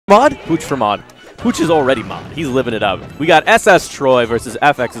mod? Pooch for mod. Pooch is already mod. He's living it up. We got SS Tr0y versus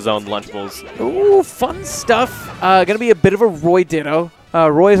FX's own Lunchables. Ooh, fun stuff. Gonna be a bit of a Roy ditto.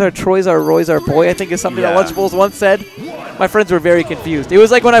 Roy's our Tr0y's our Roy's our boy, I think is something that Lunchables once said. My friends were very confused. It was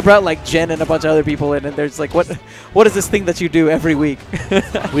like when I brought like Jen and a bunch of other people in, and there's like, what is this thing that you do every week?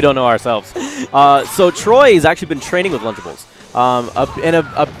 We don't know ourselves. So Tr0y has actually been training with Lunchables. And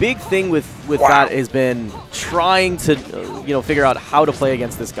a big thing with that has been trying to figure out how to play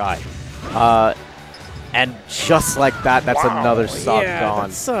against this guy. And just like that, that's another stock gone.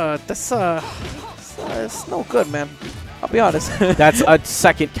 That's no good, man. I'll be honest. That's a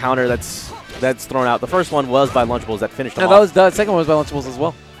second counter that's thrown out. The first one was by Lunchables that finished him off. That was the second one was by Lunchables as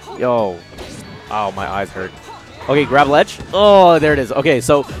well. Yo. Oh, my eyes hurt. Okay, grab ledge. Oh, there it is. Okay,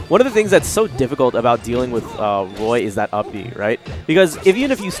 so one of the things that's so difficult about dealing with Roy is that up B, right? Because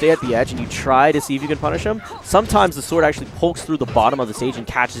even if you stay at the edge and you try to see if you can punish him, sometimes the sword actually pokes through the bottom of the stage and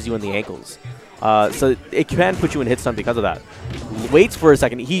catches you in the ankles. So it can put you in hit stun because of that. Waits for a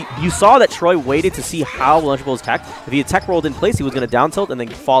second. You saw that Tr0y waited to see how Lunchables tech. If he had tech rolled in place, he was going to down tilt and then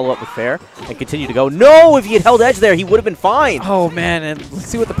follow up with fair and continue to go. No, if he had held edge there, he would have been fine. Oh, man, and let's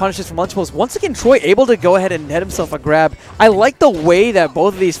see what the punish is from Lunchables. Once again, Tr0y able to go ahead and net himself a grab. I like the way that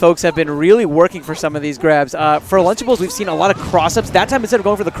both of these folks have been really working for some of these grabs. For Lunchables, we've seen a lot of cross-ups. That time, instead of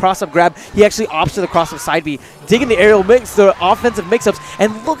going for the cross-up grab, he actually opts to the cross-up side B, digging the aerial mix, the offensive mix-ups,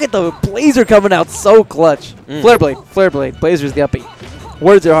 and look at the Blazer coming out so clutch. Flare Blade. Blazer's the uppy.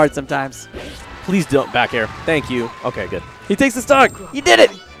 Words are hard sometimes. Please don't back air. Thank you. Okay, good. He takes the stock. You did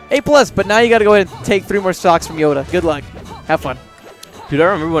it. A+, but now you got to go ahead and take 3 more stocks from Yoda. Good luck. Have fun. Dude, I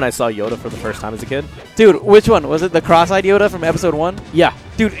remember when I saw Yoda for the first time as a kid. Dude, which one? Was it the cross-eyed Yoda from episode 1? Yeah.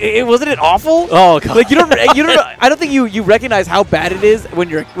 Wasn't it awful? Oh god. Like you don't I don't think you recognize how bad it is when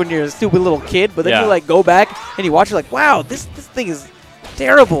you're a stupid little kid, but then you like go back and you watch, you're like, wow, this thing is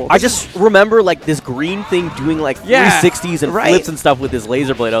terrible. I just remember like this green thing doing like 360s and flips and stuff with his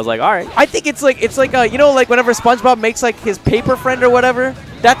laser blade. I was like, all right. I think it's like like whenever SpongeBob makes like his paper friend or whatever.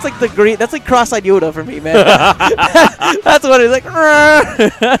 That's like the green. That's like cross-eyed Yoda for me, man. That's what it's like.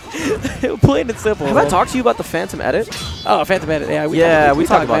 Plain and simple. Have I talked to you about the Phantom Edit? Oh, Phantom Edit. Yeah, we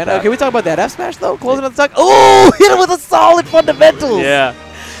talked about that. Okay, we talk about that. F smash though. Closing on the stock. Oh, hit him with a solid fundamentals. Yeah.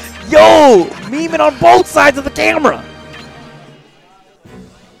 Yo, memeing on both sides of the camera.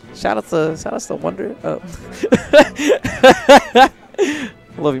 Shout out to Wonder. Oh.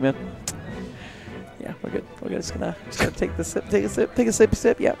 Love you, man. Yeah, we're good. We're just gonna take a sip.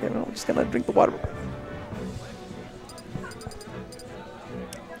 Yeah, we're just gonna drink the water.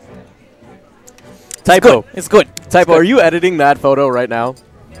 Typo. It's good. Typo, are you editing that photo right now?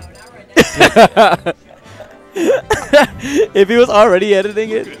 If he was already editing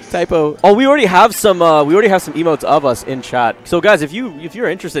it, Typo. Oh, we already have some emotes of us in chat. So guys, if you're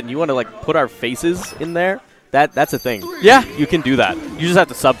interested and you want to like put our faces in there, that's a thing. Yeah, you can do that. You just have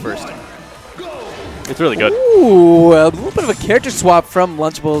to sub first. It's really good. Ooh, a little bit of a character swap from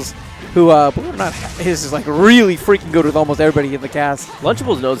Lunchables, who, believe it or not, is like really freaking good with almost everybody in the cast.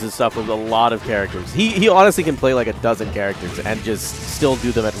 Lunchables knows his stuff with a lot of characters. He honestly can play like a dozen characters and just still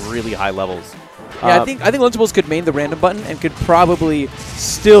do them at really high levels. Yeah, I think Lunchables could main the random button and could probably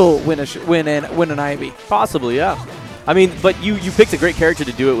still win an IaB. Possibly, yeah. I mean, but you picked a great character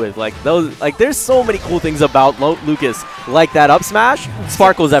to do it with. Like those, like there's so many cool things about Lucas, like that up smash,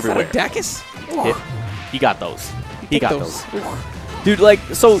 sparkles everywhere. Dacus? He got those. He got those. Dude, like,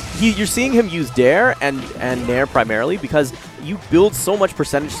 so you're seeing him use Dare and Nair primarily because you build so much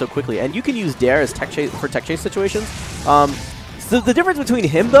percentage so quickly, and you can use Dare as tech chase situations. So the difference between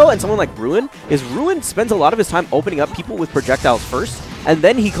him, though, and someone like Ruin is Ruin spends a lot of his time opening up people with projectiles first, and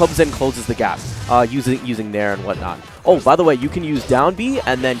then he comes in and closes the gap using Nair and whatnot. Oh, by the way, you can use down B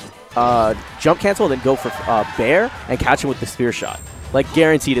and then jump cancel and then go for Bear and catch him with the spear shot. Like,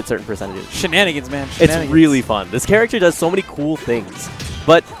 guaranteed at certain percentages. Shenanigans, man. Shenanigans. It's really fun. This character does so many cool things.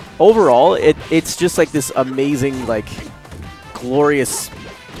 But overall, it's just like this amazing, like, glorious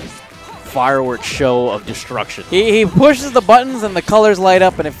fireworks show of destruction. He pushes the buttons and the colors light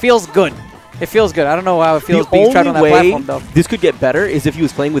up, and it feels good. It feels good. I don't know how it feels being trapped on that platform, though. This could get better is if he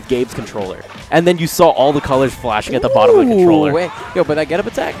was playing with Gabe's controller. And then you saw all the colors flashing at the bottom of the controller. Wait. Yo, but that get-up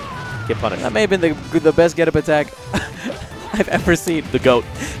attack? Get punished. That may have been the best get-up attack I've ever seen. The GOAT.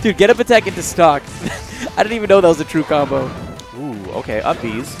 Dude, get-up attack into stock. I didn't even know that was a true combo. Ooh, okay, up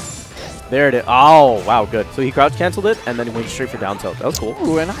B's. There it is. Oh, wow, good. So he crouch canceled it, and then he went straight for down tilt. That was cool.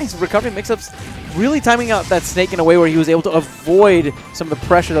 Ooh, a nice recovery mix-ups. Really timing out that snake in a way where he was able to avoid some of the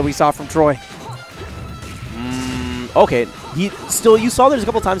pressure that we saw from Tr0y. Okay, you saw there's a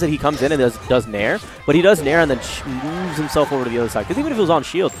couple times that he comes in and does nair, but he does nair and then moves himself over to the other side. Because even if it was on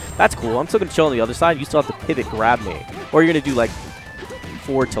shield, that's cool. I'm still going to chill on the other side. You still have to pivot, grab me. Or you're going to do, like,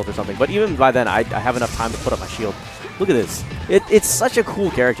 forward tilt or something. But even by then, I have enough time to put up my shield. Look at this. It's such a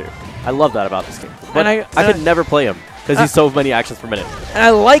cool character. I love that about this game. But I could never play him because he's so many actions per minute. And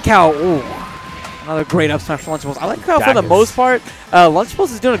I like how... Ooh, another great up smash for Lunchables. I like how, for the most part,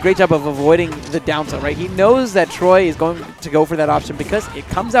 Lunchables is doing a great job of avoiding the down tilt, right? He knows that Tr0y is going to go for that option because it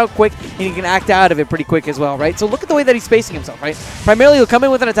comes out quick, and he can act out of it pretty quick as well, right? So look at the way that he's spacing himself, right? Primarily, he'll come in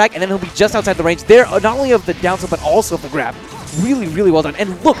with an attack, and then he'll be just outside the range there, not only of the down tilt, but also of the grab. Really, really well done.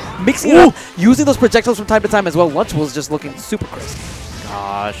 And look, mixing it up, using those projectiles from time to time as well. Lunchables is just looking super crisp.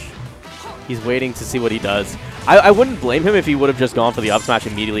 Gosh. He's waiting to see what he does. I wouldn't blame him if he would have just gone for the up smash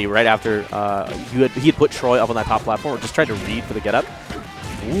immediately right after he had put Tr0y up on that top platform or just tried to read for the get up.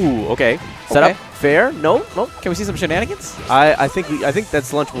 Ooh, okay. Set up. Fair. No. Can we see some shenanigans? I think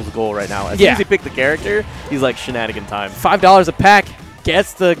that's Lunchable's goal right now. As soon as he picked the character, he's like shenanigan time. $5 a pack.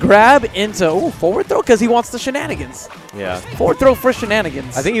 Gets the grab into forward throw because he wants the shenanigans. Yeah. Forward throw for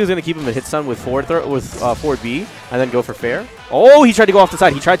shenanigans. I think he was going to keep him at hit stun with forward throw forward B and then go for fair. Oh, he tried to go off the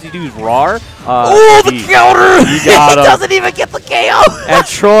side. He tried to do his RAR. Oh, the counter! He got him. Doesn't even get the KO. And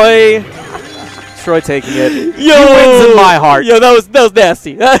Tr0y taking it. Yo, he wins in my heart. Yo, that was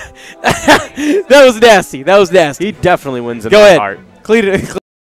nasty. That was nasty. That was nasty. He definitely wins in my heart. Clean it.